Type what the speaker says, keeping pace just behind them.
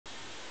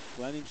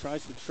Glennon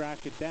tries to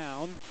track it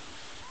down.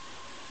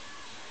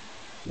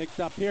 Picked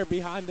up here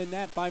behind the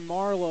net by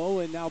Marlowe,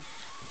 and now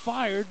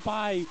fired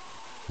by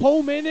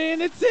Holman,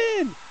 and it's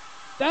in!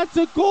 That's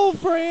a goal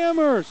for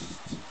Amherst!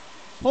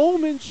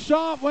 Holman's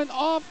shot went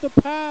off the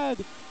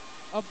pad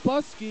of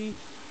Buskey,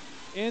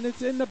 and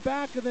it's in the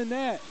back of the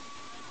net.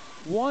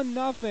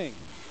 1-0.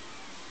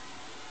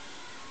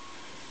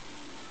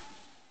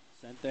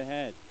 Sent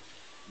ahead.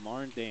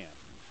 Marndam.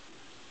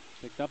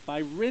 Picked up by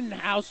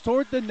Rittenhouse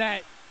toward the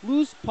net.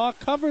 Loose puck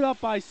covered up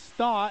by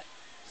Stott.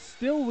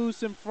 Still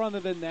loose in front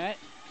of the net.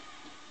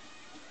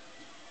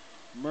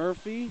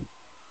 Murphy.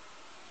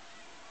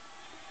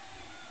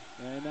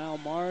 And now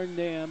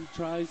Marndam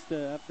tries to,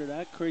 after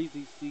that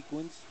crazy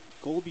sequence,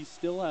 Colby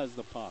still has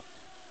the puck.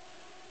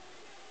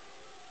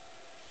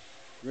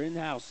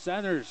 Rittenhouse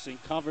centers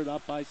and covered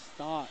up by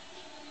Stott.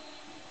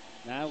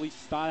 Natalie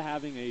Stott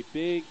having a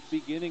big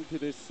beginning to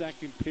this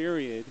second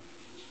period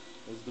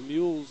as the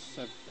Mules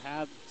have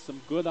had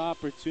some good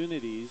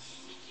opportunities,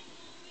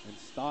 and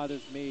Stott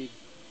has made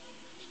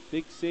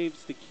big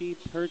saves to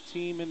keep her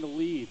team in the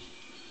lead.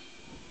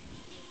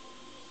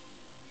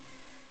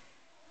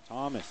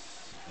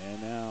 Thomas,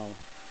 and now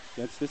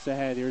gets this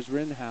ahead. Here's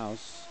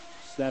Rittenhouse,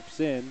 steps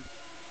in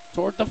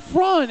toward the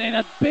front, and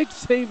a big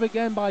save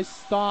again by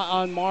Stott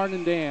on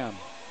Marndam.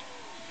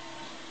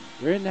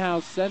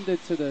 Rittenhouse sent it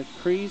to the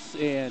crease,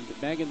 and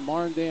Megan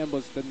Marndam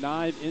was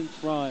denied in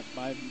front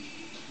by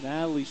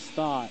Natalie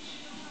Stott.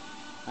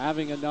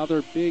 Having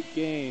another big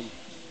game.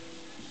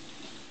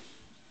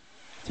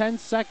 10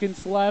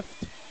 seconds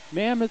left.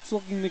 Mammoth's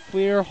looking to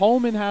clear.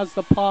 Holman has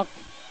the puck.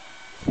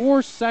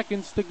 4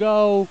 seconds to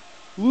go.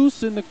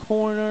 Loose in the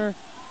corner,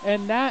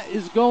 and that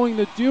is going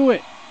to do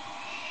it.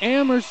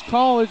 Amherst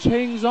College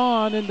hangs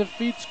on and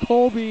defeats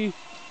Colby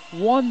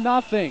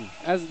 1-0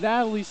 as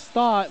Natalie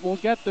Stott will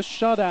get the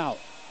shutout.